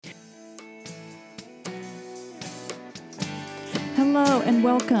Hello and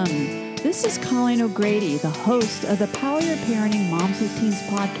welcome. This is Colleen O'Grady, the host of the Power Your Parenting Moms with Teens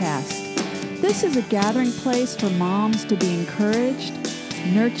podcast. This is a gathering place for moms to be encouraged,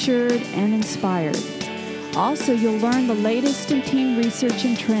 nurtured, and inspired. Also, you'll learn the latest in teen research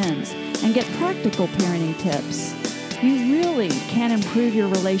and trends and get practical parenting tips. You really can improve your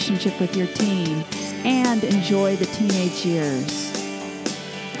relationship with your teen and enjoy the teenage years.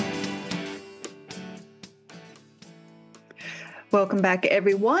 Welcome back,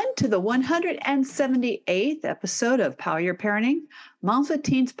 everyone, to the 178th episode of Power Your Parenting Moms with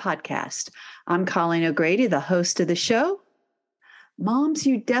Teens podcast. I'm Colleen O'Grady, the host of the show. Moms,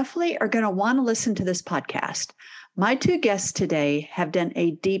 you definitely are going to want to listen to this podcast. My two guests today have done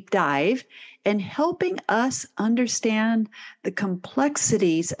a deep dive in helping us understand the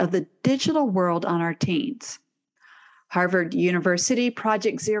complexities of the digital world on our teens. Harvard University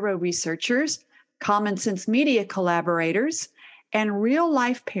Project Zero researchers, Common Sense Media collaborators, and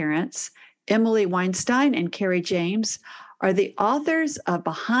real-life parents, Emily Weinstein and Carrie James, are the authors of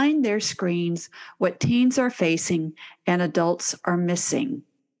Behind Their Screens, What Teens Are Facing and Adults Are Missing.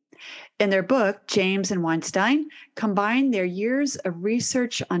 In their book, James and Weinstein combine their years of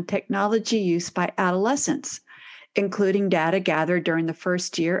research on technology use by adolescents, including data gathered during the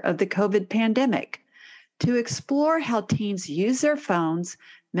first year of the COVID pandemic, to explore how teens use their phones,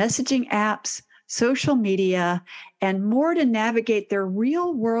 messaging apps, social media, and more to navigate their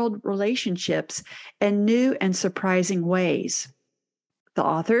real-world relationships in new and surprising ways. The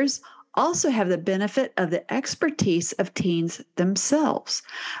authors also have the benefit of the expertise of teens themselves.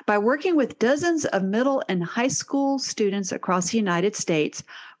 By working with dozens of middle and high school students across the United States,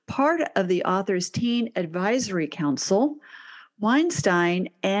 part of the author's Teen Advisory Council, Weinstein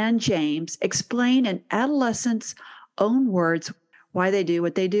and James explain in adolescents' own words why they do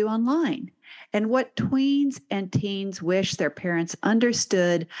what they do online, and what tweens and teens wish their parents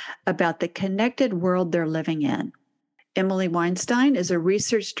understood about the connected world they're living in. Emily Weinstein is a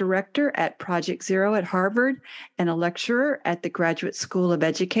research director at Project Zero at Harvard and a lecturer at the Graduate School of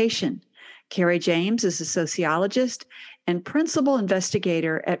Education. Carrie James is a sociologist and principal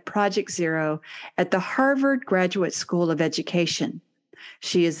investigator at Project Zero at the Harvard Graduate School of Education.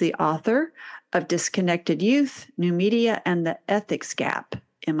 She is the author of Disconnected Youth, New Media, and the Ethics Gap,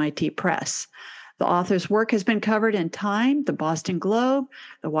 MIT Press. The author's work has been covered in Time, the Boston Globe,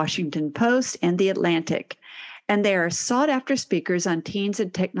 the Washington Post, and the Atlantic, and they are sought-after speakers on teens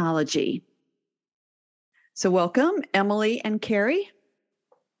and technology. So welcome, Emily and Carrie.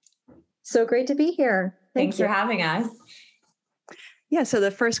 So great to be here. Thanks for having us. Yeah, so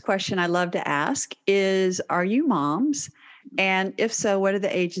the first question I love to ask is, are you moms? And if so, what are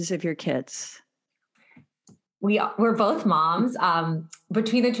the ages of your kids? We're both moms.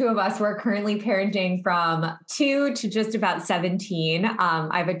 Between the two of us, we're currently parenting from 2 to just about 17.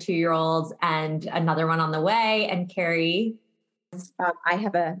 I have a 2-year-old and another one on the way. And Carrie? I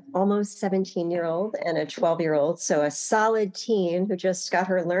have a almost 17-year-old and a 12-year-old. So a solid teen who just got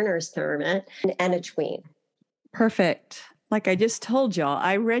her learner's permit and a tween. Perfect. Like I just told y'all,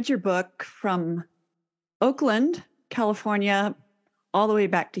 I read your book from Oakland, California, all the way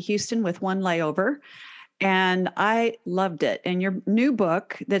back to Houston with one layover. And I loved it. And your new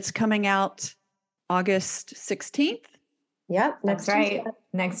book that's coming out August 16th? Yep. That's right.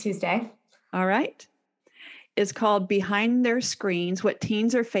 Next Tuesday. All right. Is called Behind Their Screens, What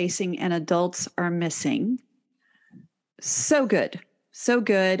Teens Are Facing and Adults Are Missing. So good. So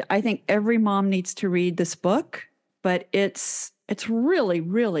good. I think every mom needs to read this book, but it's really,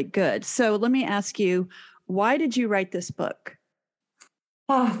 really good. So let me ask you, why did you write this book?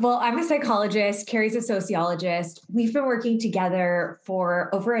 Well, I'm a psychologist. Carrie's a sociologist. We've been working together for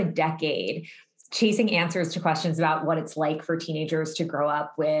over a decade, chasing answers to questions about what it's like for teenagers to grow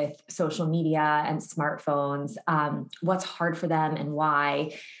up with social media and smartphones, what's hard for them and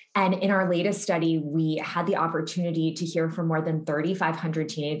why. And in our latest study, we had the opportunity to hear from more than 3,500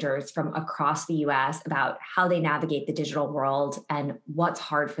 teenagers from across the US about how they navigate the digital world and what's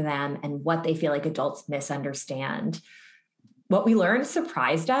hard for them and what they feel like adults misunderstand. What we learned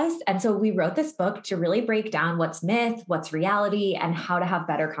surprised us. And so we wrote this book to really break down what's myth, what's reality, and how to have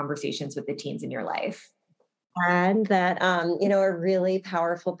better conversations with the teens in your life. And that, a really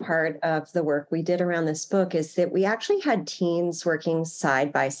powerful part of the work we did around this book is that we actually had teens working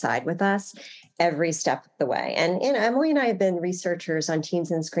side by side with us every step of the way. And Emily and I have been researchers on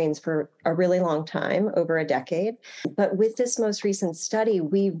teens and screens for a really long time, over a decade. But with this most recent study,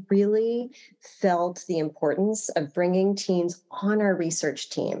 we really felt the importance of bringing teens on our research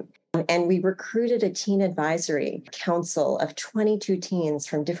team And we recruited a teen advisory council of 22 teens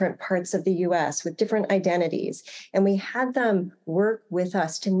from different parts of the US with different identities. And we had them work with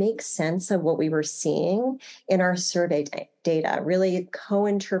us to make sense of what we were seeing in our survey data, really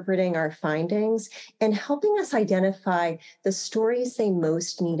co-interpreting our findings and helping us identify the stories they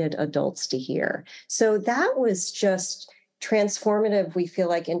most needed adults to hear. So that was just transformative, we feel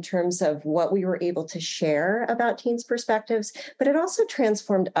like, in terms of what we were able to share about teens' perspectives, but it also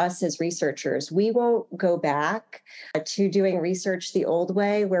transformed us as researchers. We won't go back to doing research the old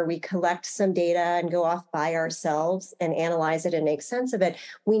way, where we collect some data and go off by ourselves and analyze it and make sense of it.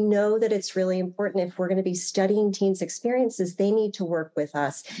 We know that it's really important. If we're going to be studying teens' experiences, they need to work with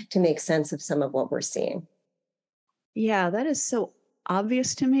us to make sense of some of what we're seeing. Yeah, that is so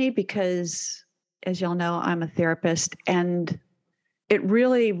obvious to me because, as y'all know, I'm a therapist, and it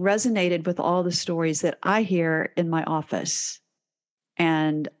really resonated with all the stories that I hear in my office.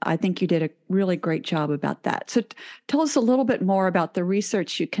 And I think you did a really great job about that. So tell us a little bit more about the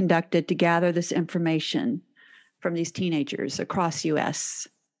research you conducted to gather this information from these teenagers across US.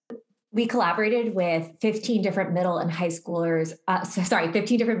 We collaborated with 15 different middle and high schools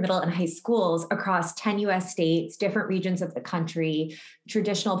across 10 US states, different regions of the country,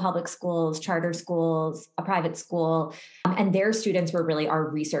 traditional public schools, charter schools, a private school, and their students were really our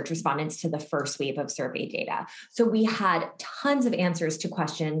research respondents to the first wave of survey data. So we had tons of answers to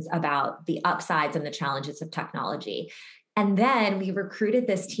questions about the upsides and the challenges of technology. And then we recruited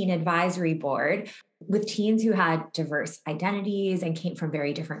this teen advisory board with teens who had diverse identities and came from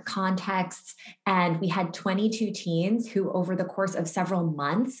very different contexts. And we had 22 teens who, over the course of several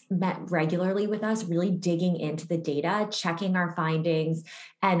months, met regularly with us, really digging into the data, checking our findings.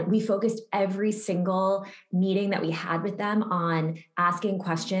 And we focused every single meeting that we had with them on asking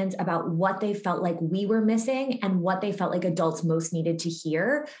questions about what they felt like we were missing and what they felt like adults most needed to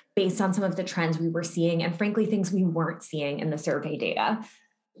hear based on some of the trends we were seeing and, frankly, things we weren't seeing in the survey data.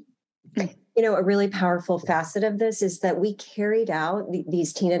 You know, a really powerful facet of this is that we carried out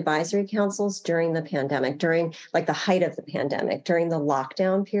these teen advisory councils during the pandemic, during like the height of the pandemic, during the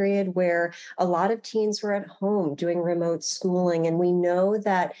lockdown period, where a lot of teens were at home doing remote schooling. And we know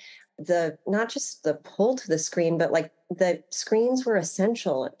that not just the pull to the screen, but like the screens were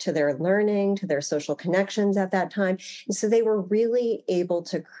essential to their learning, to their social connections at that time. And so they were really able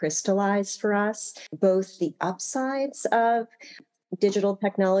to crystallize for us both the upsides of digital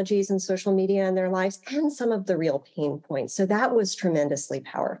technologies and social media in their lives and some of the real pain points. So that was tremendously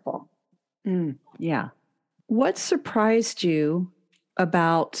powerful. Yeah. What surprised you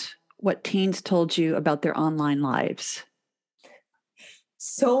about what teens told you about their online lives?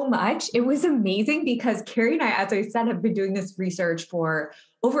 So much. It was amazing because Carrie and I, as I said, have been doing this research for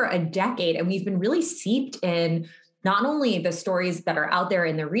over a decade, and we've been really seeped in not only the stories that are out there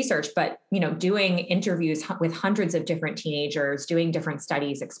in the research, but, doing interviews with hundreds of different teenagers, doing different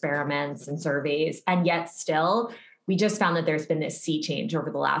studies, experiments, and surveys. And yet still, we just found that there's been this sea change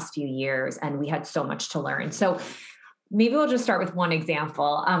over the last few years, and we had so much to learn. So maybe we'll just start with one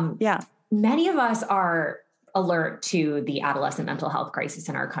example. Many of us are alert to the adolescent mental health crisis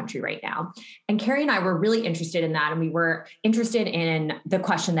in our country right now. And Carrie and I were really interested in that. And we were interested in the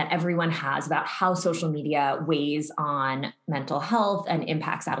question that everyone has about how social media weighs on mental health and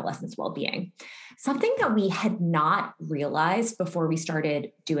impacts adolescents' well-being. Something that we had not realized before we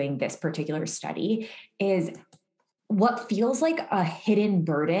started doing this particular study is what feels like a hidden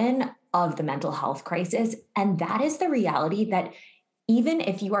burden of the mental health crisis. And that is the reality that even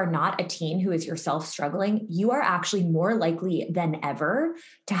if you are not a teen who is yourself struggling, you are actually more likely than ever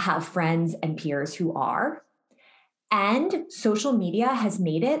to have friends and peers who are. And social media has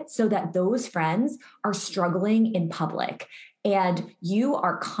made it so that those friends are struggling in public. And you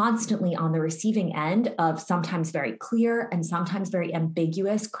are constantly on the receiving end of sometimes very clear and sometimes very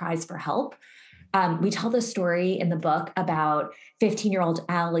ambiguous cries for help. We tell the story in the book about 15-year-old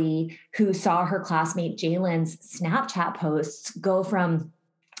Allie, who saw her classmate Jalen's Snapchat posts go from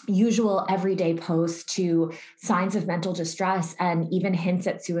usual everyday posts to signs of mental distress and even hints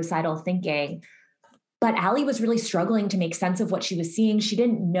at suicidal thinking. But Allie was really struggling to make sense of what she was seeing. She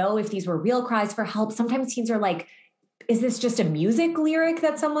didn't know if these were real cries for help. Sometimes teens are like, is this just a music lyric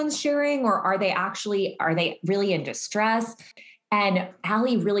that someone's sharing, or are they really in distress? And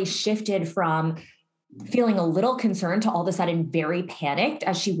Allie really shifted from feeling a little concerned to all of a sudden very panicked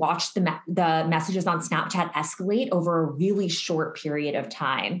as she watched the messages on Snapchat escalate over a really short period of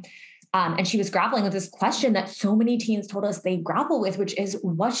time. And she was grappling with this question that so many teens told us they grapple with, which is,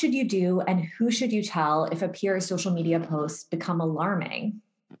 what should you do and who should you tell if a peer's social media posts become alarming?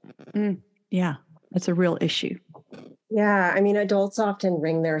 Yeah, that's a real issue. Yeah, I mean, adults often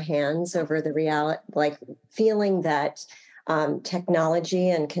wring their hands over the reality, like feeling that technology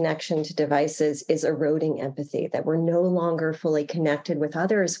and connection to devices is eroding empathy, that we're no longer fully connected with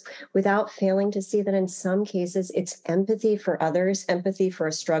others, without failing to see that in some cases it's empathy for others, empathy for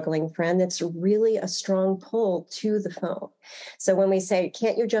a struggling friend that's really a strong pull to the phone. So when we say,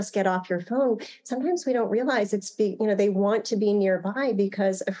 can't you just get off your phone? Sometimes we don't realize they want to be nearby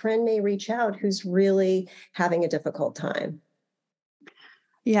because a friend may reach out who's really having a difficult time.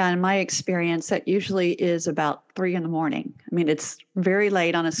 Yeah, in my experience, that usually is about 3 in the morning. I mean, it's very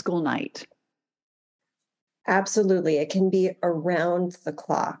late on a school night. Absolutely. It can be around the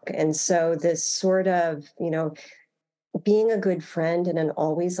clock. And so this sort of, being a good friend in an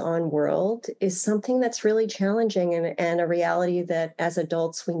always on world is something that's really challenging, and a reality that as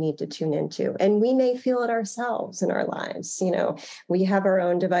adults we need to tune into. And we may feel it ourselves in our lives. We have our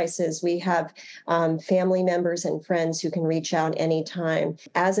own devices. We have family members and friends who can reach out anytime.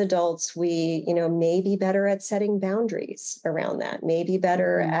 As adults, we, may be better at setting boundaries around that, maybe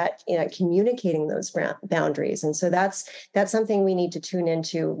better at communicating those boundaries. And so that's something we need to tune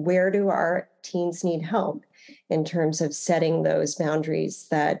into. Where do our teens need help in terms of setting those boundaries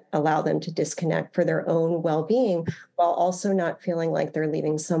that allow them to disconnect for their own well-being, while also not feeling like they're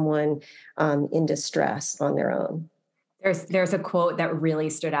leaving someone in distress on their own? There's a quote that really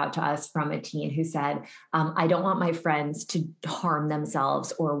stood out to us from a teen who said, I don't want my friends to harm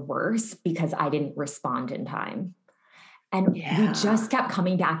themselves or worse because I didn't respond in time. And we just kept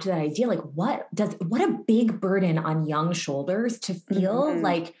coming back to that idea, like what a big burden on young shoulders to feel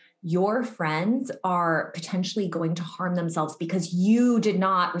like your friends are potentially going to harm themselves because you did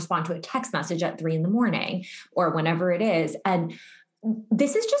not respond to a text message at 3 in the morning or whenever it is. And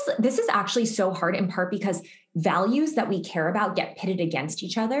this is actually so hard, in part because values that we care about get pitted against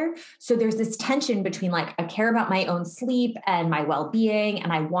each other. So there's this tension between, like, I care about my own sleep and my well-being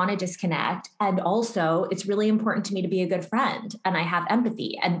and I want to disconnect. And also it's really important to me to be a good friend and I have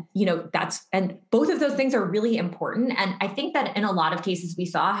empathy. And, and both of those things are really important. And I think that in a lot of cases we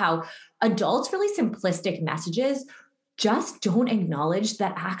saw how adults' really simplistic messages just don't acknowledge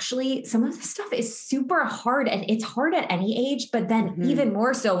that actually some of this stuff is super hard, and it's hard at any age, but then even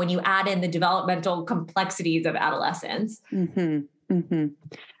more so when you add in the developmental complexities of adolescence.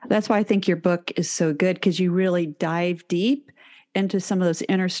 That's why I think your book is so good, because you really dive deep into some of those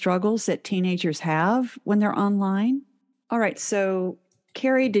inner struggles that teenagers have when they're online. All right. So,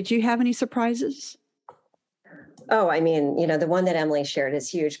 Carrie, did you have any surprises? Oh, I mean, the one that Emily shared is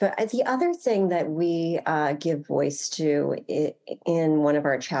huge. But the other thing that we give voice to in one of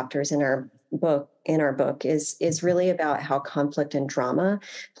our chapters in our book is really about how conflict and drama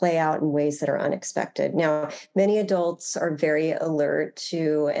play out in ways that are unexpected. Now, many adults are very alert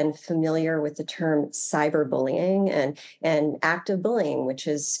to and familiar with the term cyberbullying and active bullying, which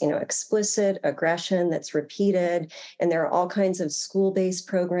is, explicit aggression that's repeated. And there are all kinds of school-based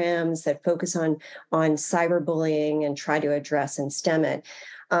programs that focus on cyberbullying and try to address and stem it.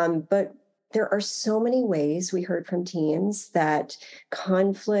 But there are so many ways, we heard from teens, that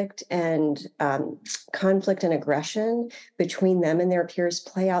conflict and aggression between them and their peers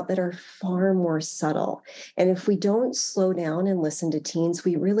play out that are far more subtle. And if we don't slow down and listen to teens,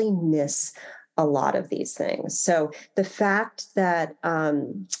 we really miss a lot of these things. So the fact that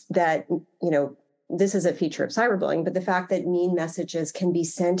this is a feature of cyberbullying, but the fact that mean messages can be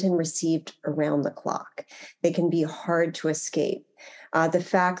sent and received around the clock, they can be hard to escape. The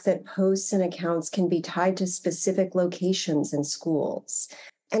fact that posts and accounts can be tied to specific locations and schools.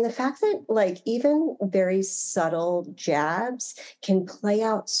 And the fact that, even very subtle jabs can play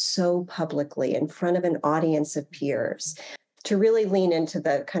out so publicly in front of an audience of peers. To really lean into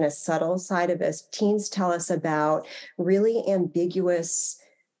the kind of subtle side of this, teens tell us about really ambiguous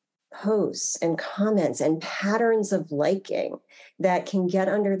posts and comments and patterns of liking that can get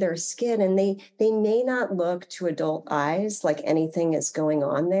under their skin, and they may not look to adult eyes like anything is going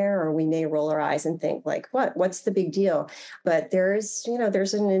on there, or we may roll our eyes and think like, what's the big deal? But there's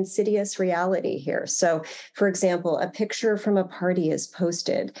an insidious reality here. So for example, a picture from a party is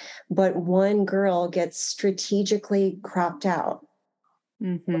posted, but one girl gets strategically cropped out.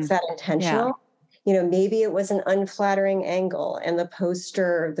 Was that intentional? Yeah. Maybe it was an unflattering angle, and the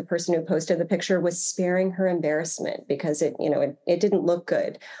person who posted the picture, was sparing her embarrassment because it didn't look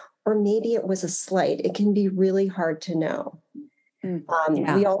good. Or maybe it was a slight. It can be really hard to know.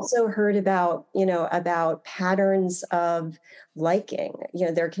 Yeah. We also heard about, about patterns of liking.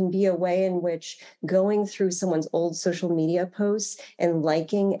 There can be a way in which going through someone's old social media posts and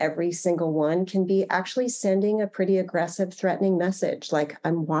liking every single one can be actually sending a pretty aggressive, threatening message, like,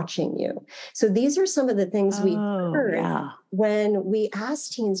 I'm watching you. So these are some of the things we heard when we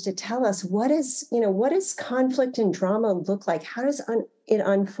asked teens to tell us what does conflict and drama look like? How does it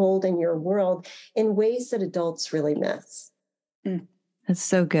unfold in your world in ways that adults really miss? That's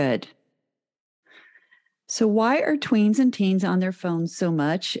so good. So why are tweens and teens on their phones so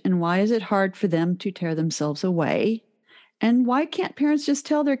much? And why is it hard for them to tear themselves away? And why can't parents just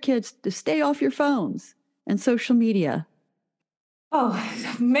tell their kids to stay off your phones and social media? Oh,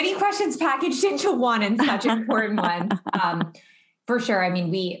 many questions packaged into one and such important ones. For sure. I mean,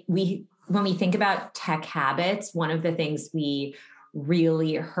 we when we think about tech habits, one of the things we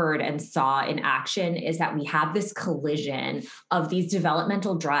really heard and saw in action is that we have this collision of these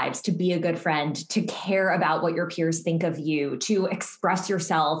developmental drives to be a good friend, to care about what your peers think of you, to express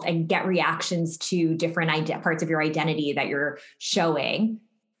yourself and get reactions to different parts of your identity that you're showing.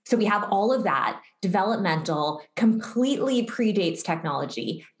 So we have all of that developmental, completely predates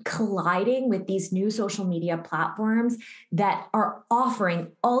technology, colliding with these new social media platforms that are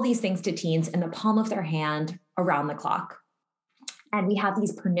offering all these things to teens in the palm of their hand around the clock. And we have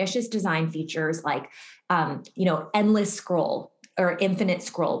these pernicious design features like, endless scroll or infinite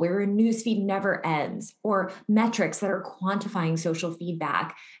scroll, where your newsfeed never ends, or metrics that are quantifying social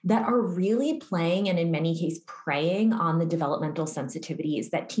feedback that are really playing and in many cases preying on the developmental sensitivities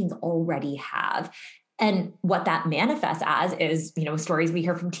that teens already have. And what that manifests as is, stories we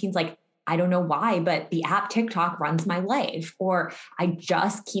hear from teens like, I don't know why, but the app TikTok runs my life, or I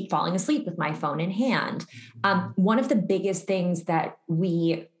just keep falling asleep with my phone in hand. One of the biggest things that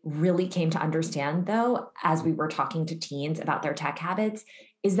we really came to understand, though, as we were talking to teens about their tech habits,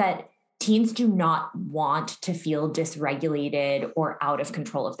 is that teens do not want to feel dysregulated or out of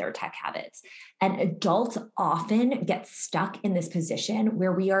control of their tech habits. And adults often get stuck in this position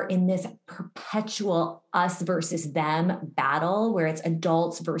where we are in this perpetual us versus them battle, where it's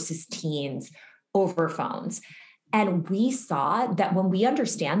adults versus teens over phones. And we saw that when we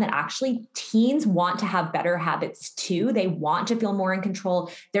understand that actually teens want to have better habits too, they want to feel more in control.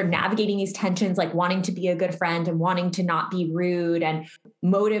 They're navigating these tensions, like wanting to be a good friend and wanting to not be rude, and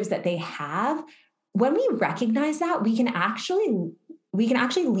motives that they have. When we recognize that, we can actually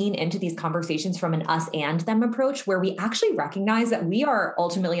lean into these conversations from an us and them approach, where we actually recognize that we are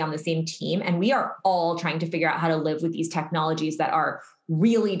ultimately on the same team and we are all trying to figure out how to live with these technologies that are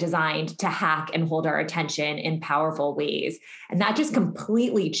really designed to hack and hold our attention in powerful ways. And that just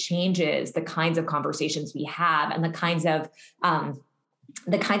completely changes the kinds of conversations we have and the kinds of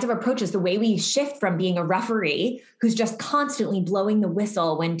approaches, the way we shift from being a referee who's just constantly blowing the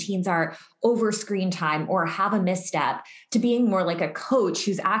whistle when teens are over screen time or have a misstep, to being more like a coach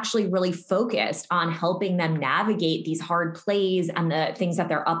who's actually really focused on helping them navigate these hard plays and the things that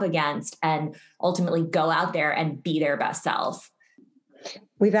they're up against, and ultimately go out there and be their best self.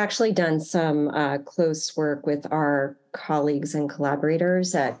 We've actually done some close work with our colleagues and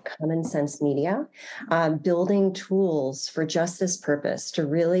collaborators at Common Sense Media, building tools for just this purpose, to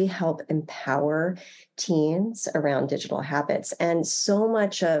really help empower teens around digital habits. And so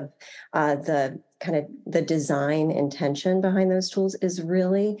much of the design intention behind those tools is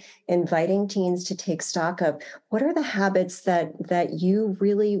really inviting teens to take stock of what are the habits that you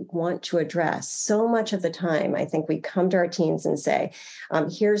really want to address. So much of the time, I think we come to our teens and say,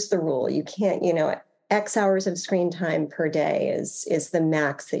 here's the rule. You can't, X hours of screen time per day is the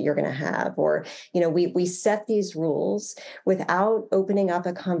max that you're going to have. Or, we set these rules without opening up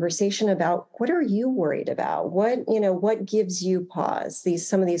a conversation about what are you worried about? What gives you pause?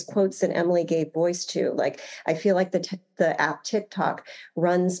 Some of these quotes that Emily gave voice to, like, I feel like the app TikTok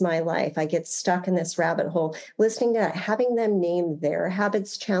runs my life. I get stuck in this rabbit hole. Listening to that, having them name their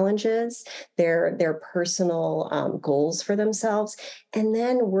habits challenges, their personal goals for themselves, and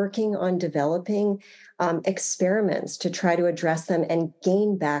then working on developing experiments to try to address them and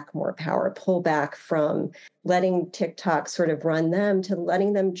gain back more power, pull back from letting TikTok sort of run them to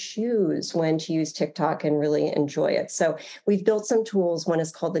letting them choose when to use TikTok and really enjoy it. So we've built some tools. One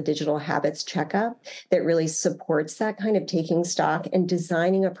is called the Digital Habits Checkup, that really supports that kind of taking stock and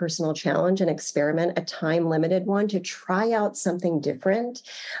designing a personal challenge and experiment, a time-limited one, to try out something different.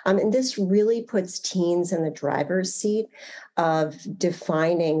 And this really puts teens in the driver's seat of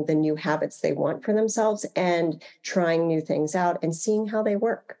defining the new habits they want for themselves and trying new things out and seeing how they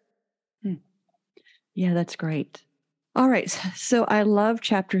work. Yeah, that's great. All right. So I love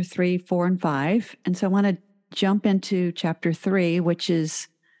chapter 3, 4, and 5. And so I want to jump into chapter 3, which is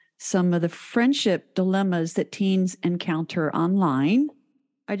some of the friendship dilemmas that teens encounter online.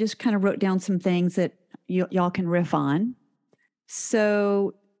 I just kind of wrote down some things that y'all can riff on.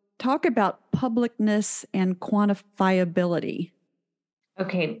 So, talk about publicness and quantifiability.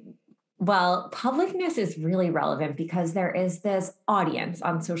 Okay. Well, publicness is really relevant because there is this audience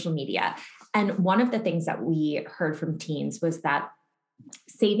on social media. And one of the things that we heard from teens was that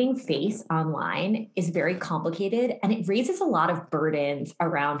saving face online is very complicated, and it raises a lot of burdens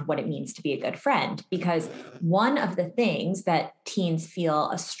around what it means to be a good friend. Because one of the things that teens feel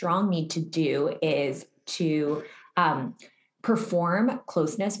a strong need to do is to perform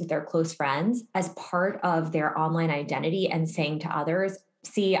closeness with their close friends as part of their online identity, and saying to others,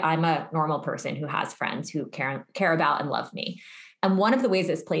 see, I'm a normal person who has friends who care about and love me. And one of the ways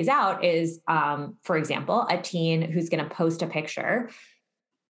this plays out is, for example, a teen who's going to post a picture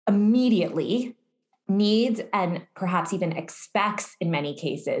immediately needs and perhaps even expects, in many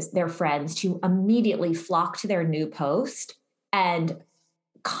cases, their friends to immediately flock to their new post and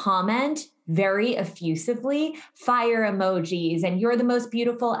comment very effusively, fire emojis, and you're the most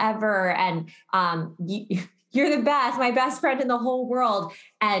beautiful ever, and you're the best, my best friend in the whole world.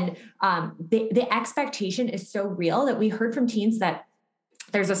 And the expectation is so real that we heard from teens that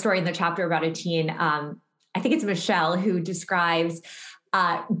there's a story in the chapter about a teen, I think it's Michelle, who describes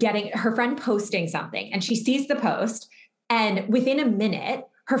getting her friend posting something, and she sees the post, and within a minute,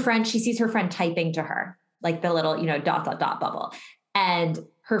 she sees her friend typing to her, like the little, dot, dot, dot bubble. And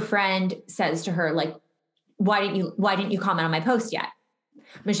her friend says to her, like, why didn't you comment on my post yet?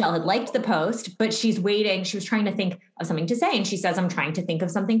 Michelle had liked the post, but she's waiting. She was trying to think of something to say. And she says, I'm trying to think of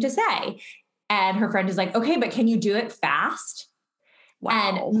something to say. And her friend is like, okay, but can you do it fast? Wow.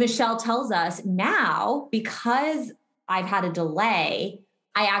 And Michelle tells us, now, because I've had a delay,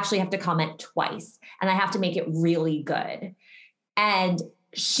 I actually have to comment twice, and I have to make it really good. And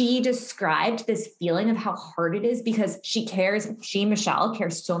she described this feeling of how hard it is because Michelle,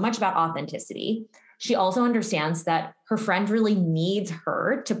 cares so much about authenticity. She also understands that her friend really needs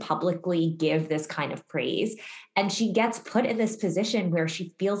her to publicly give this kind of praise. And she gets put in this position where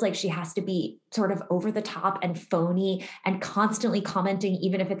she feels like she has to be sort of over the top and phony and constantly commenting,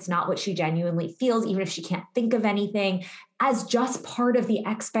 even if it's not what she genuinely feels, even if she can't think of anything, as just part of the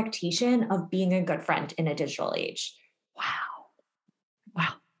expectation of being a good friend in a digital age. Wow.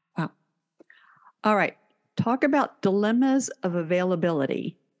 All right. Talk about dilemmas of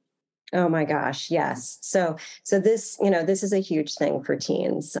availability. Oh my gosh, yes. So this, this is a huge thing for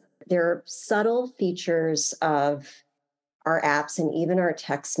teens. There are subtle features of our apps and even our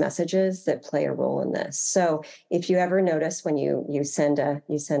text messages that play a role in this. So if you ever notice when you send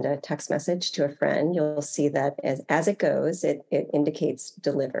a text message to a friend, you'll see that as it goes, it indicates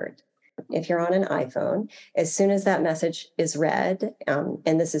delivered. If you're on an iPhone, as soon as that message is read,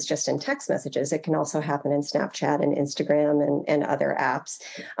 and this is just in text messages, it can also happen in Snapchat and Instagram and other apps,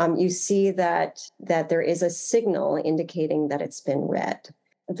 you see that there is a signal indicating that it's been read.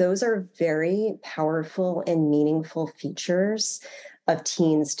 Those are very powerful and meaningful features of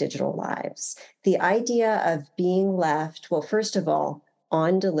teens' digital lives. The idea of being left, well, first of all,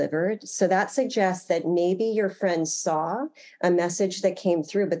 undelivered. So that suggests that maybe your friend saw a message that came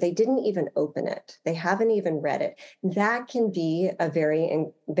through, but they didn't even open it. They haven't even read it. That can be a very,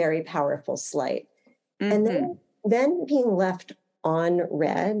 very powerful slight. Mm-hmm. And then being left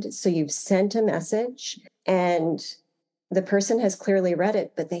unread. So you've sent a message and the person has clearly read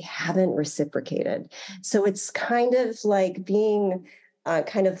it, but they haven't reciprocated. So it's kind of like being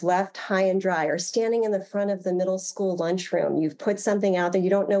kind of left high and dry, or standing in the front of the middle school lunchroom. You've put something out there. You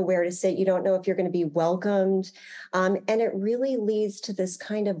don't know where to sit. You don't know if you're going to be welcomed. And it really leads to this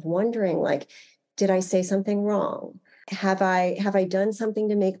kind of wondering, like, did I say something wrong? Have I done something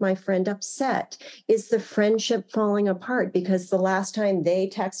to make my friend upset? Is the friendship falling apart because the last time they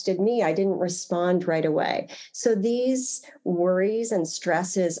texted me, I didn't respond right away? So these worries and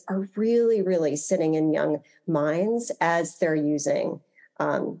stresses are really, really sitting in young minds as they're using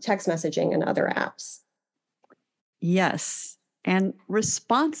text messaging and other apps. Yes. And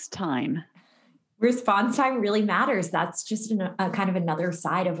response time. Response time really matters. That's just a kind of another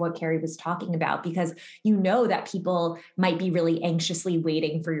side of what Carrie was talking about, because that people might be really anxiously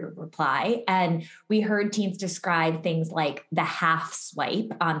waiting for your reply. And we heard teens describe things like the half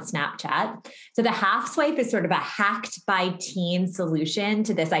swipe on Snapchat. So the half swipe is sort of a hacked by teen solution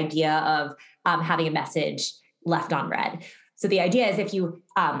to this idea of having a message left unread. So the idea is if you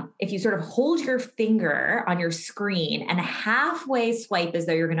sort of hold your finger on your screen and halfway swipe as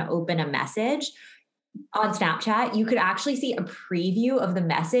though you're going to open a message, on Snapchat, you could actually see a preview of the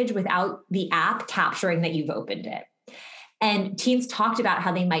message without the app capturing that you've opened it. And teens talked about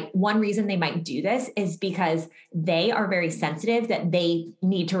how one reason they might do this is because they are very sensitive, that they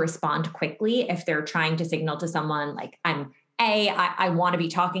need to respond quickly if they're trying to signal to someone like, I want to be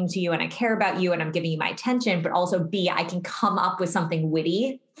talking to you and I care about you and I'm giving you my attention, but also B, I can come up with something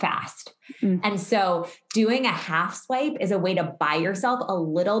witty fast. And so doing a half swipe is a way to buy yourself a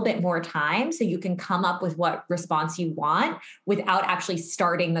little bit more time so you can come up with what response you want without actually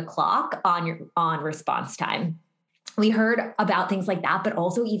starting the clock on response time. We heard about things like that, but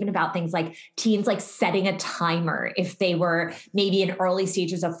also even about things like teens like setting a timer if they were maybe in early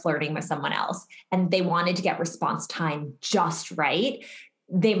stages of flirting with someone else and they wanted to get response time just right.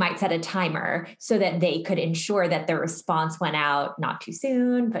 They might set a timer so that they could ensure that the response went out not too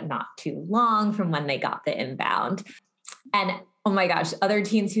soon, but not too long from when they got the inbound. And oh my gosh, other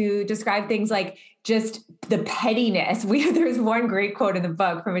teens who describe things like just the pettiness. There's one great quote in the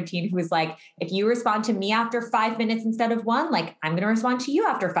book from a teen who was like, if you respond to me after 5 minutes instead of 1, like I'm going to respond to you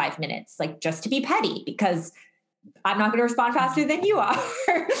after 5 minutes, like just to be petty because I'm not going to respond faster than you are.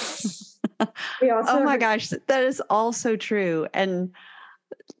 Oh my gosh, that is also true. And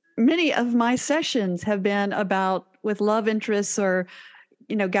many of my sessions have been about with love interests or,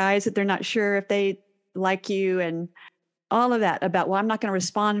 guys that they're not sure if they like you and all of that about, well, I'm not going to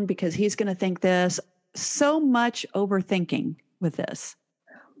respond because he's going to think this. So much overthinking with this.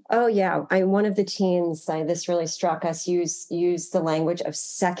 Oh yeah. One of the teens, this really struck us, use the language of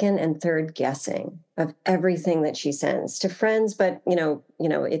second and third guessing of everything that she sends to friends. But,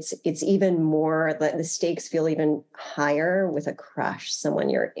 it's even more, the stakes feel even higher with a crush, someone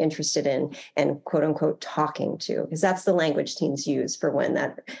you're interested in and quote unquote talking to, because that's the language teens use for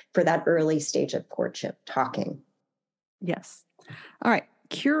that early stage of courtship, talking. Yes. All right.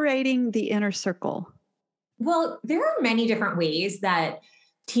 Curating the inner circle. Well, there are many different ways that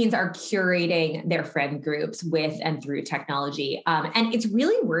teens are curating their friend groups with and through technology. And it's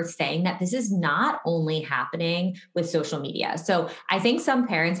really worth saying that this is not only happening with social media. So I think some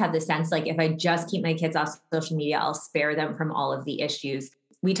parents have the sense like, if I just keep my kids off social media, I'll spare them from all of the issues.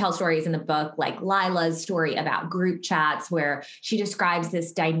 We tell stories in the book, like Lila's story about group chats, where she describes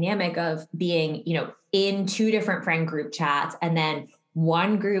this dynamic of being, in 2 different friend group chats. And then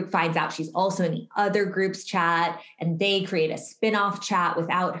one group finds out she's also in the other group's chat and they create a spin-off chat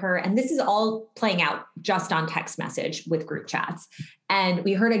without her. And this is all playing out just on text message with group chats. And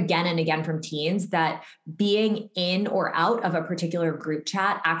we heard again and again from teens that being in or out of a particular group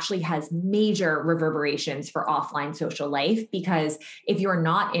chat actually has major reverberations for offline social life, because if you're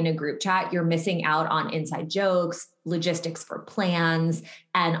not in a group chat, you're missing out on inside jokes, logistics for plans,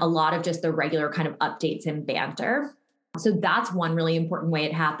 and a lot of just the regular kind of updates and banter. So that's one really important way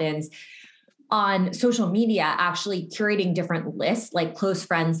it happens. On social media, actually curating different lists, like close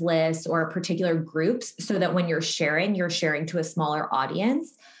friends lists or particular groups, so that when you're sharing to a smaller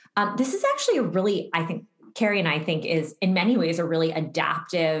audience. This is actually a really, I think, Carrie and I think is in many ways a really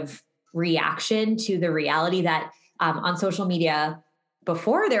adaptive reaction to the reality that on social media,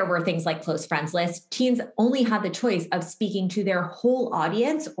 before there were things like close friends lists, teens only had the choice of speaking to their whole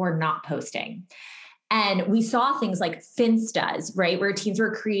audience or not posting. And we saw things like Finstas, right, where teens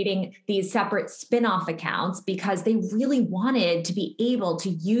were creating these separate spin-off accounts because they really wanted to be able to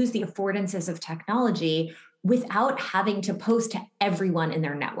use the affordances of technology without having to post to everyone in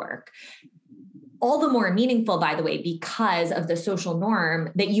their network. All the more meaningful, by the way, because of the social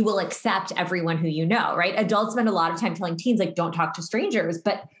norm that you will accept everyone who you know, right? Adults spend a lot of time telling teens, like, don't talk to strangers,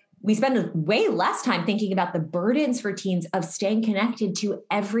 but we spend way less time thinking about the burdens for teens of staying connected to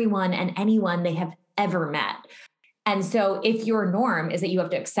everyone and anyone they have ever met. And so if your norm is that you have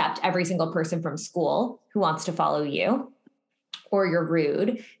to accept every single person from school who wants to follow you, or you're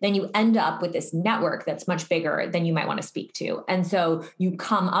rude, then you end up with this network that's much bigger than you might want to speak to. And so you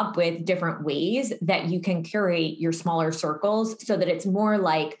come up with different ways that you can curate your smaller circles so that it's more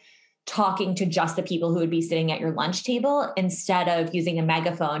like talking to just the people who would be sitting at your lunch table instead of using a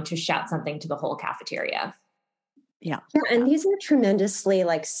megaphone to shout something to the whole cafeteria. Yeah. And these are tremendously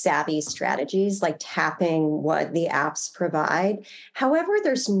savvy strategies, like tapping what the apps provide. However,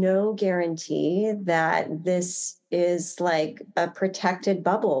 there's no guarantee that this is like a protected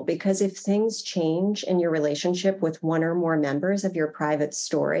bubble, because if things change in your relationship with one or more members of your private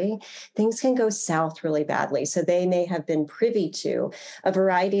story, things can go south really badly. So they may have been privy to a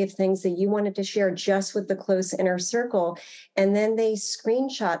variety of things that you wanted to share just with the close inner circle, and then they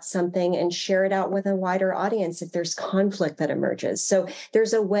screenshot something and share it out with a wider audience if there's conflict that emerges. So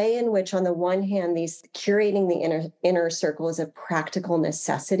there's a way in which, on the one hand, these curating the inner circle is a practical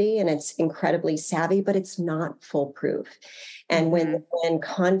necessity, and it's incredibly savvy, but it's not foolproof. And when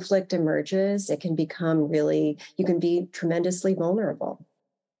conflict emerges, it can become really, you can be tremendously vulnerable.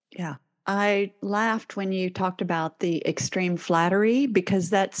 Yeah. I laughed when you talked about the extreme flattery, because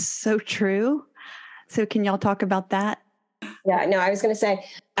that's so true. So can y'all talk about that? Yeah, no, I was going to say,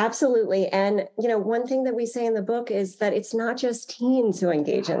 absolutely. And, one thing that we say in the book is that it's not just teens who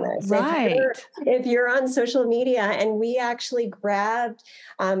engage in this. Right. If you're on social media, and we actually grabbed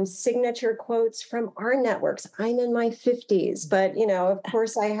signature quotes from our networks. I'm in my 50s, but, of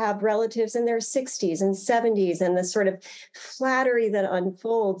course, I have relatives in their 60s and 70s. And the sort of flattery that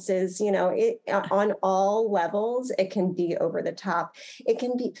unfolds is, on all levels, it can be over the top. It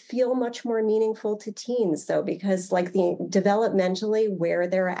can feel much more meaningful to teens, though, because like developmentally where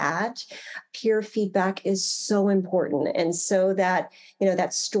they're at, peer feedback is so important. And so that,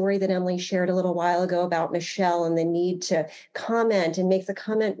 that story that Emily shared a little while ago about Michelle and the need to comment and make the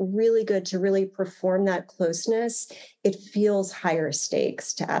comment really good to really perform that closeness, it feels higher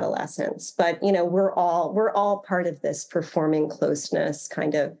stakes to adolescents. But, we're all part of this performing closeness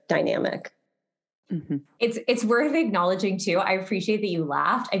kind of dynamic. Mm-hmm. It's worth acknowledging too. I appreciate that you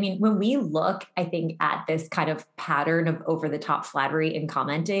laughed. I mean, when we look, I think, at this kind of pattern of over the top flattery and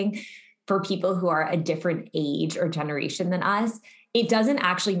commenting for people who are a different age or generation than us, it doesn't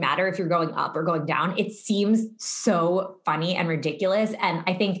actually matter if you're going up or going down. It seems so funny and ridiculous. And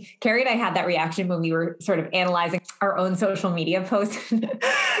I think Carrie and I had that reaction when we were sort of analyzing our own social media posts.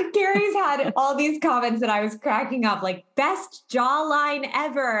 Carrie's had all these comments that I was cracking up, like best jawline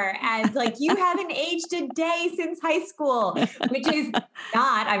ever. And like, you haven't aged a day since high school, which is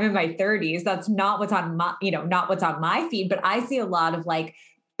not, I'm in my 30s. That's not what's on my, not what's on my feed, but I see a lot of like,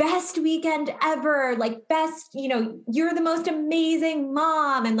 best weekend ever, like best, you're the most amazing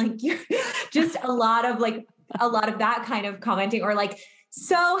mom. And like, you're just a lot of that kind of commenting, or like,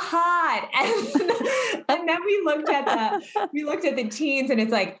 so hot. And then we looked at the teens, and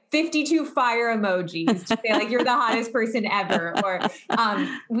it's like 52 fire emojis to say like, you're the hottest person ever. Or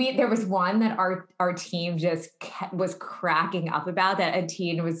there was one that our team just was cracking up about, that a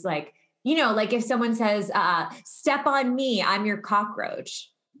teen was like, like if someone says, step on me, I'm your cockroach.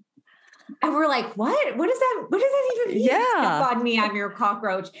 And we're like, what? What does that even mean? Yeah. Step on me, I'm your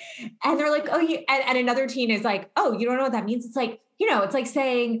cockroach. And they're like, oh, and another teen is like, oh, you don't know what that means? It's like, it's like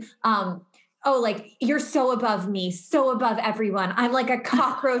saying, oh, like you're so above me, so above everyone. I'm like a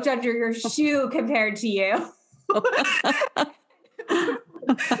cockroach under your shoe compared to you.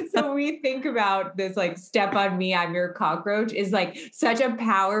 So we think about this, like, step on me, I'm your cockroach, is like such a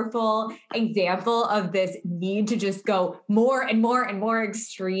powerful example of this need to just go more and more and more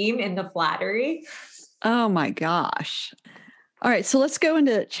extreme in the flattery. Oh my gosh. All right. So let's go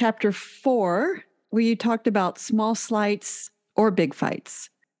into chapter 4, where you talked about small slights or big fights.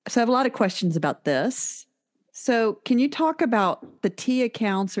 So I have a lot of questions about this. So can you talk about the T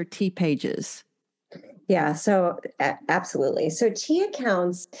accounts or T pages? Yeah, so absolutely. So T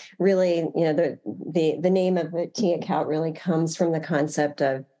accounts really, the name of a T account really comes from the concept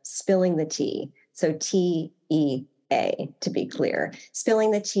of spilling the tea. So TEA, to be clear,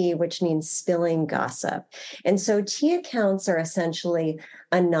 spilling the tea, which means spilling gossip. And so T accounts are essentially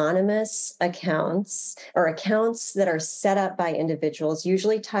anonymous accounts, or accounts that are set up by individuals,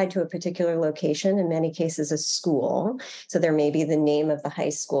 usually tied to a particular location, in many cases a school. So there may be the name of the high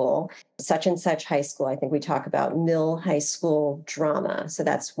school, such and such high school. I think we talk about Mill High School drama. So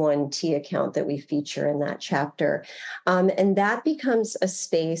that's one T account that we feature in that chapter. And that becomes a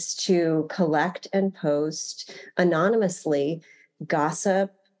space to collect and post anonymously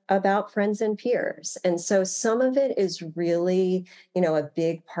gossip about friends and peers. And so some of it is really, a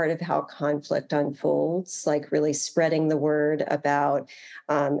big part of how conflict unfolds, like really spreading the word about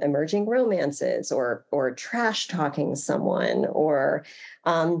emerging romances, or trash talking someone, or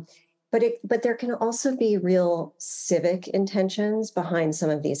but there can also be real civic intentions behind some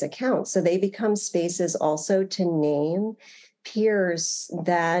of these accounts. So they become spaces also to name peers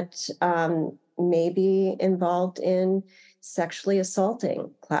that may be involved in sexually assaulting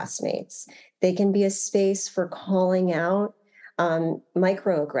classmates. They can be a space for calling out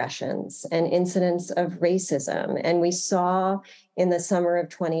microaggressions and incidents of racism. And we saw in the summer of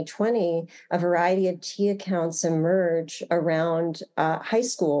 2020 a variety of T accounts emerge around high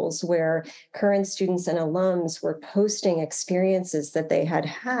schools where current students and alums were posting experiences that they had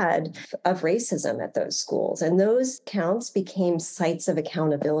had of racism at those schools. And those accounts became sites of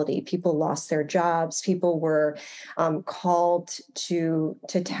accountability. People lost their jobs. People were called to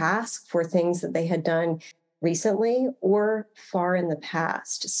task for things that they had done recently or far in the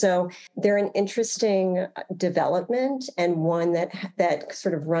past. So they're an interesting development, and one that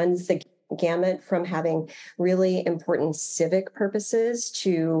sort of runs the gamut from having really important civic purposes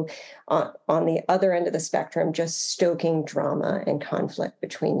to, on the other end of the spectrum, just stoking drama and conflict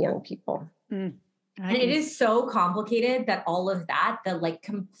between young people. And it is so complicated that all of that, the like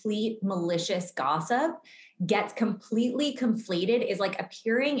complete malicious gossip, gets completely conflated, is like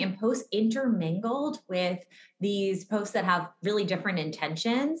appearing in posts intermingled with these posts that have really different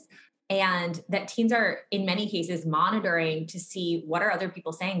intentions, and that teens are in many cases monitoring to see what are other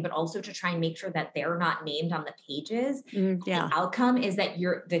people saying, but also to try and make sure that they're not named on the pages. The outcome is that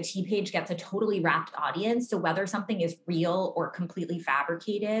the T page gets a totally wrapped audience. So whether something is real or completely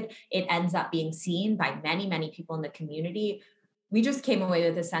fabricated, it ends up being seen by many, many people in the community. We just came away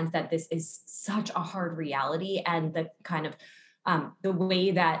with the sense that this is such a hard reality, and the kind of the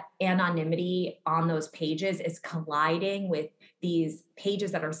way that anonymity on those pages is colliding with these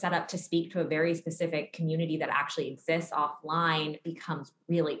pages that are set up to speak to a very specific community that actually exists offline becomes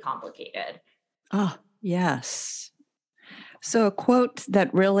really complicated. Oh, yes. So a quote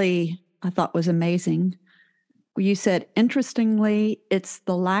that really I thought was amazing. You said, interestingly, it's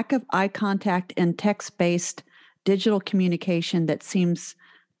the lack of eye contact in text-based digital communication that seems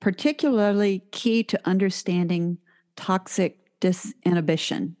particularly key to understanding toxic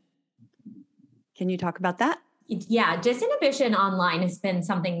disinhibition. Can you talk about that? Yeah, disinhibition online has been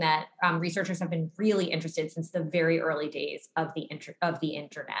something that researchers have been really interested in since the very early days of the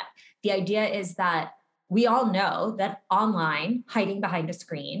internet. The idea is that we all know that online, hiding behind a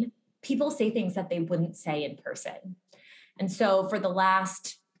screen, people say things that they wouldn't say in person. And so for the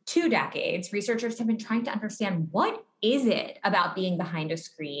last 2 decades, researchers have been trying to understand, what is it about being behind a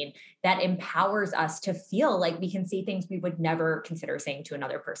screen that empowers us to feel like we can see things we would never consider saying to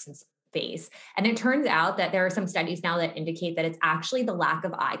another person's face. And it turns out that there are some studies now that indicate that it's actually the lack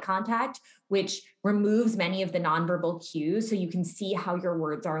of eye contact, which removes many of the nonverbal cues so you can see how your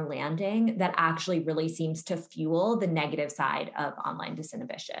words are landing, that actually really seems to fuel the negative side of online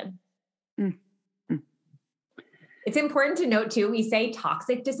disinhibition. It's important to note too, we say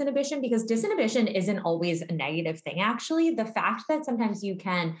toxic disinhibition because disinhibition isn't always a negative thing. Actually, the fact that sometimes you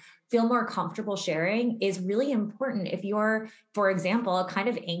can feel more comfortable sharing is really important. If you're, for example, a kind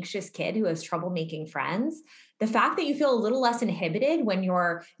of anxious kid who has trouble making friends, the fact that you feel a little less inhibited when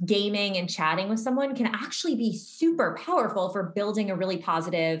you're gaming and chatting with someone can actually be super powerful for building a really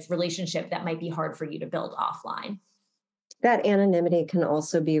positive relationship that might be hard for you to build offline. That anonymity can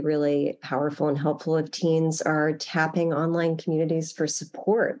also be really powerful and helpful if teens are tapping online communities for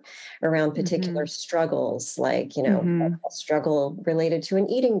support around particular struggles, like, a struggle related to an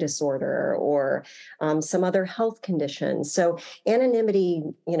eating disorder or some other health condition. So anonymity,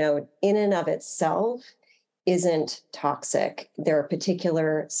 in and of itself isn't toxic. There are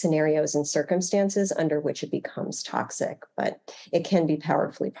particular scenarios and circumstances under which it becomes toxic, but it can be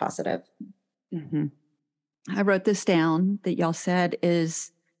powerfully positive. I wrote this down that y'all said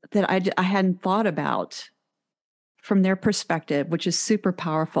is that I hadn't thought about from their perspective, which is super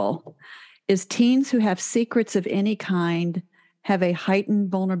powerful, is teens who have secrets of any kind have a heightened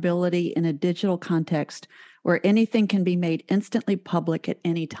vulnerability in a digital context where anything can be made instantly public at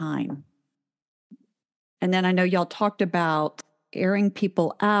any time. And then I know y'all talked about airing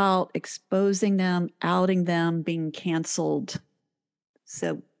people out, exposing them, outing them, being canceled.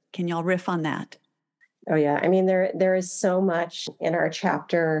 So can y'all riff on that? Oh yeah, I mean there is so much in our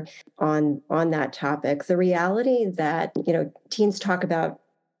chapter on that topic. The reality that teens talk about,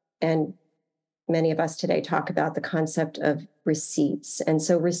 and many of us today talk about, the concept of receipts, and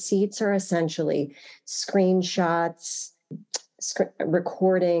so receipts are essentially screenshots,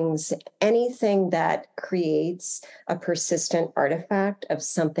 recordings, anything that creates a persistent artifact of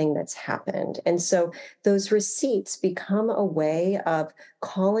something that's happened. And so those receipts become a way of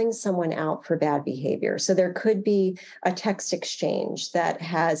calling someone out for bad behavior. So there could be a text exchange that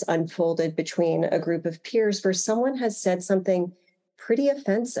has unfolded between a group of peers where someone has said something pretty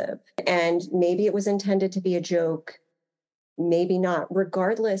offensive, and maybe it was intended to be a joke, maybe not.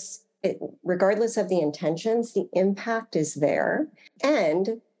 Regardless of the intentions, the impact is there.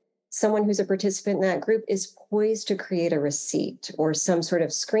 And someone who's a participant in that group is poised to create a receipt or some sort of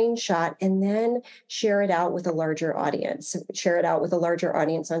screenshot and then share it out with a larger audience,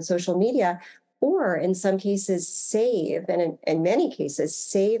 on social media, or in some cases save, and in many cases,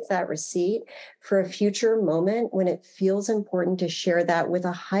 save that receipt for a future moment when it feels important to share that with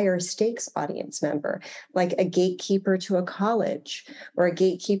a higher stakes audience member, like a gatekeeper to a college or a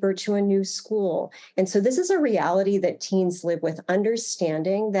gatekeeper to a new school. And so this is a reality that teens live with,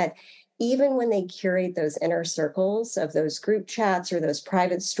 understanding that even when they curate those inner circles of those group chats or those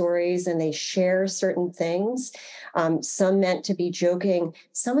private stories and they share certain things, some meant to be joking,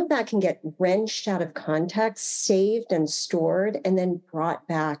 some of that can get wrenched out of context, saved and stored, and then brought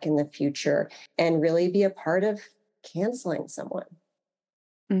back in the future and really be a part of canceling someone.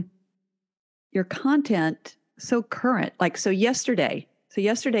 Your content so current. So yesterday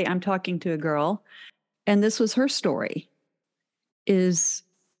I'm talking to a girl, and this was her story,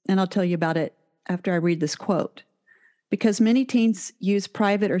 and I'll tell you about it after I read this quote. Because many teens use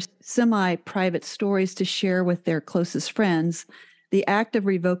private or semi-private stories to share with their closest friends, the act of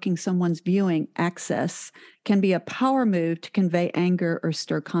revoking someone's viewing access can be a power move to convey anger or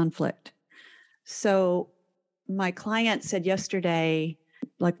stir conflict. So my client said yesterday,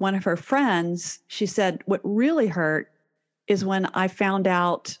 one of her friends, she said, what really hurt is when I found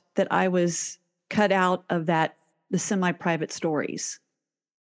out that I was cut out of the semi-private stories.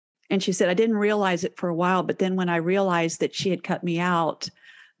 And she said, I didn't realize it for a while, but then when I realized that she had cut me out,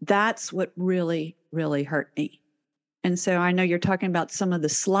 that's what really, really hurt me. And so I know you're talking about some of the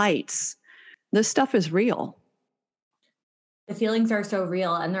slights. This stuff is real. The feelings are so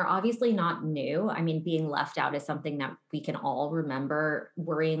real, and they're obviously not new. I mean, being left out is something that we can all remember.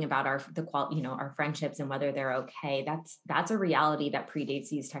 Worrying about our friendships and whether they're okay. That's a reality that predates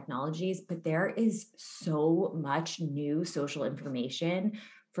these technologies. But there is so much new social information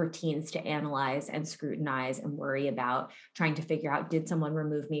for teens to analyze and scrutinize and worry about, trying to figure out, did someone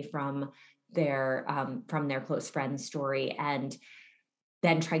remove me from their close friend's story, and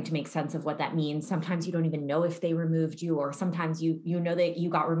then trying to make sense of what that means. Sometimes you don't even know if they removed you, or sometimes you know that you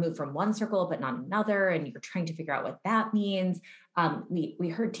got removed from one circle but not another, and you're trying to figure out what that means. We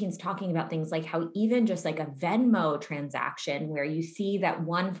heard teens talking about things like how even just like a Venmo transaction where you see that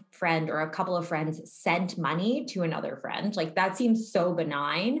one friend or a couple of friends sent money to another friend, like that seems so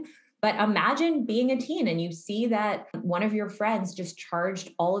benign. But imagine being a teen and you see that one of your friends just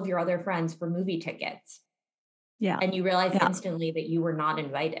charged all of your other friends for movie tickets. Yeah. And you realize instantly that you were not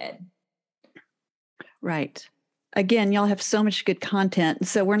invited. Right. Again, y'all have so much good content.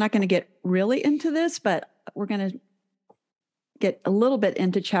 So we're not going to get really into this, but we're going to get a little bit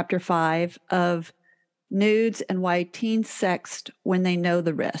into chapter 5 of nudes and why teens sext when they know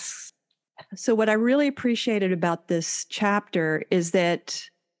the risks. So what I really appreciated about this chapter is that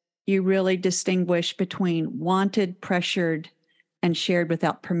you really distinguish between wanted, pressured, and shared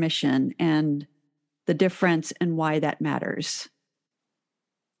without permission, and the difference and why that matters.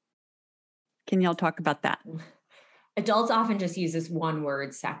 Can y'all talk about that? Adults often just use this one word,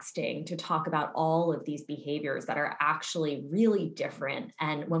 sexting, to talk about all of these behaviors that are actually really different.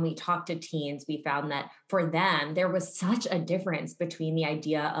 And when we talked to teens, we found that for them, there was such a difference between the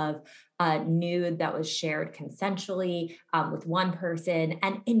idea of a nude that was shared consensually with one person.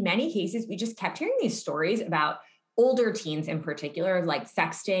 And in many cases, we just kept hearing these stories about older teens in particular, like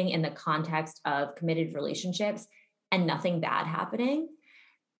sexting in the context of committed relationships and nothing bad happening.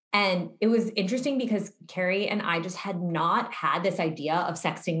 And it was interesting because Carrie and I just had not had this idea of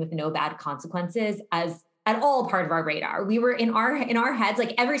sexting with no bad consequences as at all part of our radar. We were in our heads,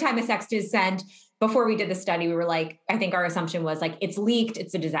 like every time a sext is sent, before we did the study, we were like, I think our assumption was like, it's leaked,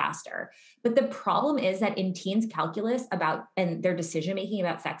 it's a disaster. But the problem is that in teens' calculus about and their decision-making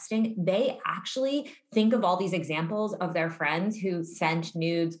about sexting, they actually think of all these examples of their friends who sent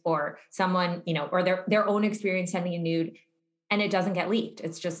nudes, or someone, or their own experience sending a nude, and it doesn't get leaked.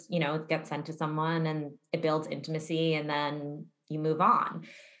 It's just, it gets sent to someone and it builds intimacy and then you move on.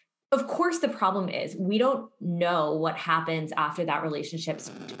 Of course, the problem is we don't know what happens after that relationship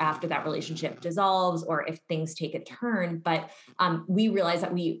dissolves, or if things take a turn. But we realized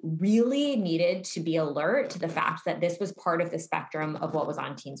that we really needed to be alert to the fact that this was part of the spectrum of what was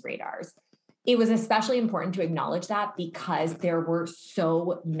on teens' radars. It was especially important to acknowledge that because there were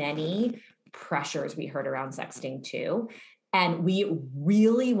so many pressures we heard around sexting too. And we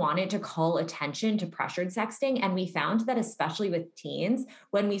really wanted to call attention to pressured sexting. And we found that especially with teens,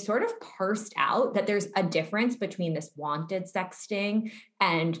 when we sort of parsed out that there's a difference between this wanted sexting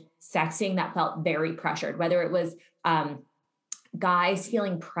and sexting that felt very pressured, whether it was guys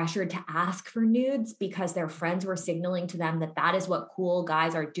feeling pressured to ask for nudes because their friends were signaling to them that that is what cool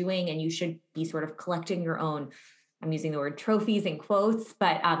guys are doing. And you should be sort of collecting your own, I'm using the word trophies in quotes,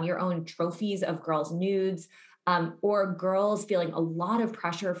 but your own trophies of girls' nudes. Or girls feeling a lot of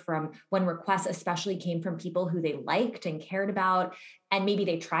pressure from when requests especially came from people who they liked and cared about. And maybe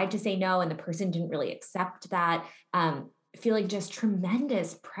they tried to say no and the person didn't really accept that, feeling just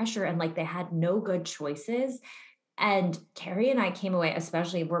tremendous pressure and like they had no good choices. And Carrie and I came away,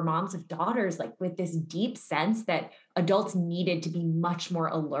 especially we're moms of daughters, like with this deep sense that adults needed to be much more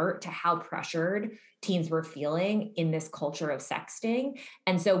alert to how pressured teens were feeling in this culture of sexting.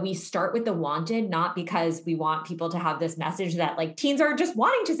 And so we start with the wanted, not because we want people to have this message that like teens are just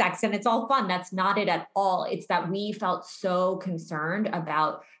wanting to sext and it's all fun. That's not it at all. It's that we felt so concerned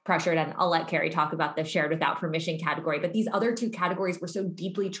about pressured, and I'll let Carrie talk about the shared without permission category, but these other two categories were so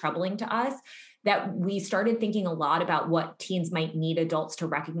deeply troubling to us that we started thinking a lot about what teens might need adults to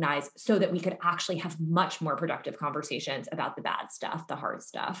recognize so that we could actually have much more productive conversations about the bad stuff, the hard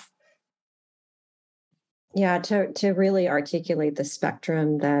stuff. Yeah, to really articulate the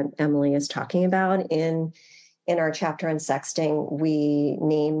spectrum that Emily is talking about in our chapter on sexting, we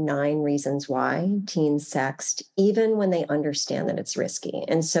name 9 reasons why teens sext, even when they understand that it's risky.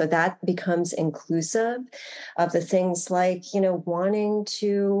 And so that becomes inclusive of the things like, wanting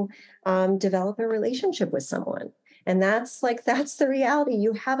to develop a relationship with someone. And that's the reality.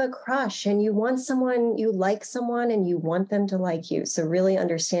 You have a crush and you want someone, you like someone and you want them to like you. So really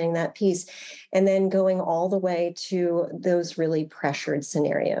understanding that piece and then going all the way to those really pressured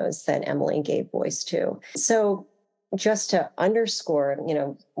scenarios that Emily gave voice to. So just to underscore,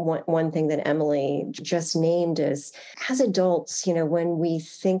 one thing that Emily just named is as adults, when we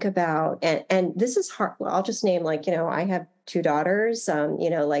think about, and this is hard, well, I'll just name I have 2 daughters,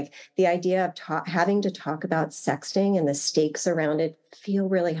 like the idea of having to talk about sexting and the stakes around it feel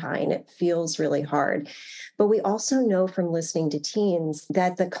really high and it feels really hard. But we also know from listening to teens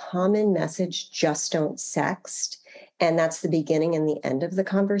that the common message, just don't sext, and that's the beginning and the end of the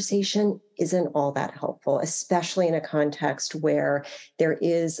conversation, isn't all that helpful, especially in a context where there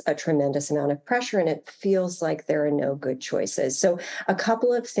is a tremendous amount of pressure and it feels like there are no good choices. So a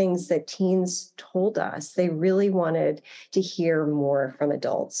couple of things that teens told us they really wanted to hear more from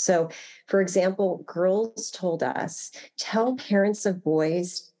adults. So, for example, girls told us, tell parents of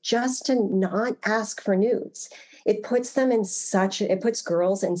boys just to not ask for nudes. It puts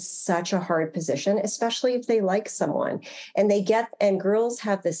girls in such a hard position, especially if they like someone. And girls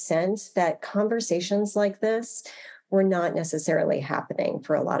have the sense that conversations like this were not necessarily happening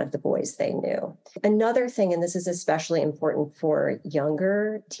for a lot of the boys they knew. Another thing, and this is especially important for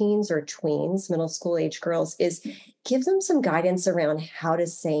younger teens or tweens, middle school age girls, is give them some guidance around how to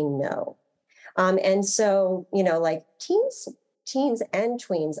say no. And so, teens and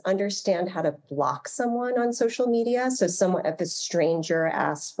tweens understand how to block someone on social media. So if a stranger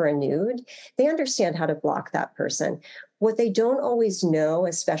asks for a nude, they understand how to block that person. What they don't always know,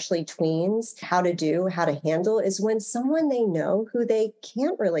 especially tweens, how to handle is when someone they know who they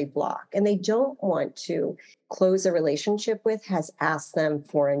can't really block and they don't want to close a relationship with has asked them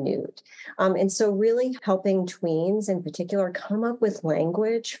for a nude. And so really helping tweens in particular come up with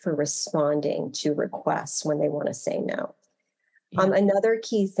language for responding to requests when they want to say no. Yeah. Another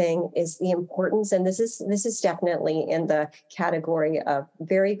key thing is the importance, and this is definitely in the category of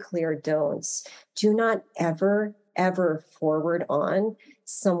very clear don'ts. Do not ever forward on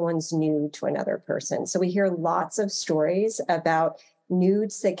someone's nude to another person. So we hear lots of stories about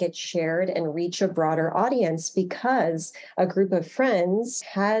nudes that get shared and reach a broader audience because a group of friends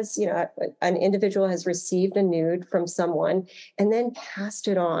has, an individual has received a nude from someone and then passed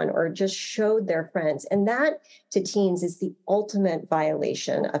it on or just showed their friends. And that to teens is the ultimate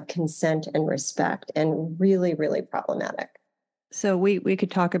violation of consent and respect and really, really problematic. So we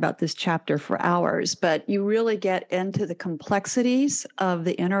could talk about this chapter for hours, but you really get into the complexities of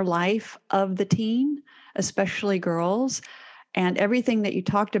the inner life of the teen, especially girls. And everything that you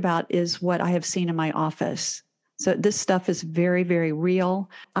talked about is what I have seen in my office. So this stuff is very, very real.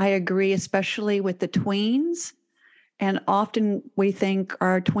 I agree, especially with the tweens. And often we think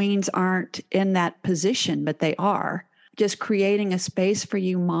our tweens aren't in that position, but they are. Just creating a space for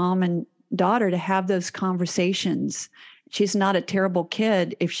you, mom and daughter, to have those conversations. She's not a terrible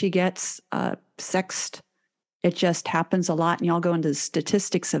kid if she gets sexted. It just happens a lot, and y'all go into the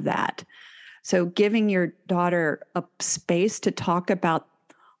statistics of that. So giving your daughter a space to talk about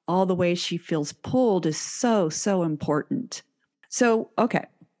all the ways she feels pulled is so, so important. So, okay,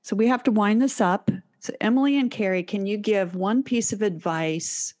 so we have to wind this up. So Emily and Carrie, can you give one piece of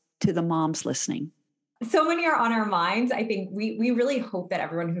advice to the moms listening? So many are on our minds. I think we really hope that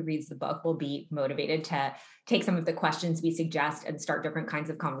everyone who reads the book will be motivated to take some of the questions we suggest and start different kinds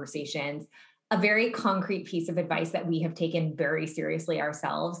of conversations. A very concrete piece of advice that we have taken very seriously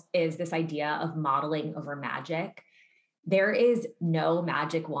ourselves is this idea of modeling over magic. There is no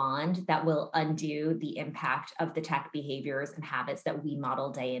magic wand that will undo the impact of the tech behaviors and habits that we model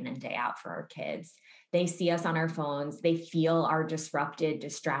day in and day out for our kids. They see us on our phones. They feel our disrupted,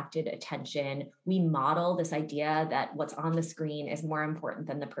 distracted attention. We model this idea that what's on the screen is more important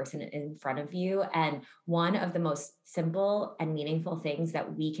than the person in front of you. And one of the most simple and meaningful things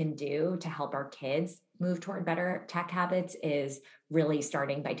that we can do to help our kids move toward better tech habits is really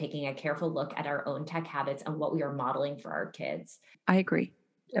starting by taking a careful look at our own tech habits and what we are modeling for our kids. I agree.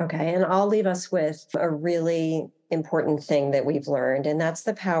 Okay. And I'll leave us with a really important thing that we've learned, and that's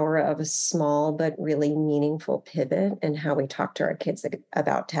the power of a small but really meaningful pivot in how we talk to our kids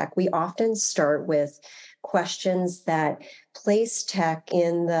about tech. We often start with questions that place tech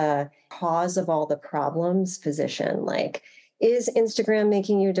in the cause of all the problems position, like, is Instagram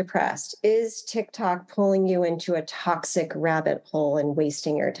making you depressed? Is TikTok pulling you into a toxic rabbit hole and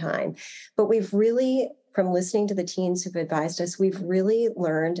wasting your time? But we've really, from listening to the teens who've advised us, we've really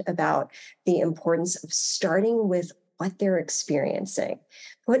learned about the importance of starting with what they're experiencing.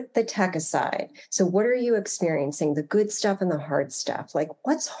 Put the tech aside. So what are you experiencing? The good stuff and the hard stuff. Like,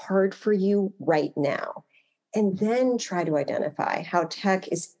 what's hard for you right now? And then try to identify how tech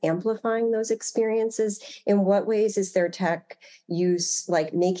is amplifying those experiences. In what ways is their tech use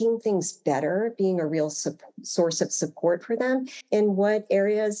like making things better, being a real source of support for them? In what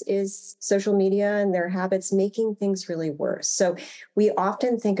areas is social media and their habits making things really worse? So we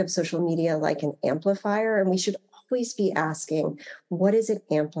often think of social media like an amplifier, and we should always be asking, what is it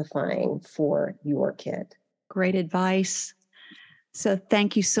amplifying for your kid? Great advice. So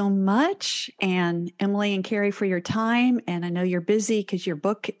thank you so much, and Emily and Carrie, for your time. And I know you're busy because your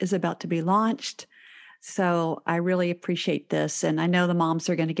book is about to be launched. So I really appreciate this. And I know the moms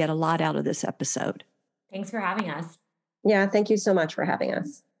are going to get a lot out of this episode. Thanks for having us. Yeah, thank you so much for having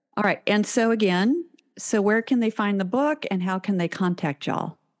us. All right. And so again, so where can they find the book and how can they contact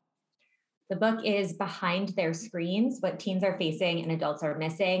y'all? The book is Behind Their Screens, What Teens Are Facing and Adults Are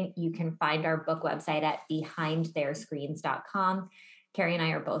Missing. You can find our book website at behindtheirscreens.com. Carrie and I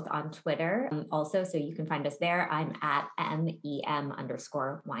are both on Twitter also, so you can find us there. I'm at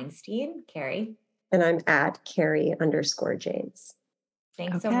MEM_Weinstein. Carrie? And I'm at Carrie_James.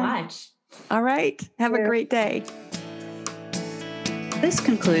 Thanks so much. All right. Have a great day. This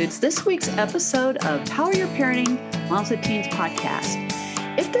concludes this week's episode of Power Your Parenting Moms with Teens podcast.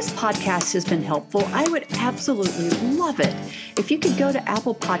 If this podcast has been helpful, I would absolutely love it if you could go to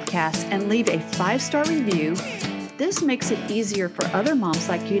Apple Podcasts and leave a 5-star review. This makes it easier for other moms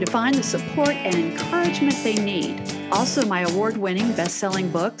like you to find the support and encouragement they need. Also, my award-winning best-selling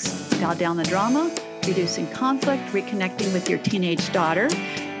books, Dial Down the Drama, Reducing Conflict, Reconnecting with Your Teenage Daughter,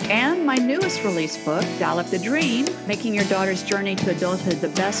 and my newest release book, Dial Up the Dream, Making Your Daughter's Journey to Adulthood the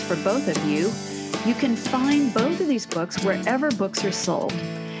Best for Both of You. You can find both of these books wherever books are sold.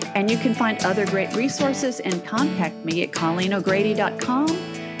 And you can find other great resources and contact me at ColleenO'Grady.com,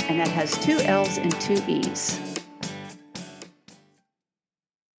 and that has 2 L's and 2 E's.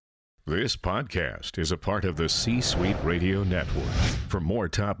 This podcast is a part of the C-Suite Radio Network. For more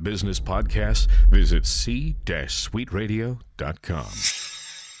top business podcasts, visit c-suiteradio.com.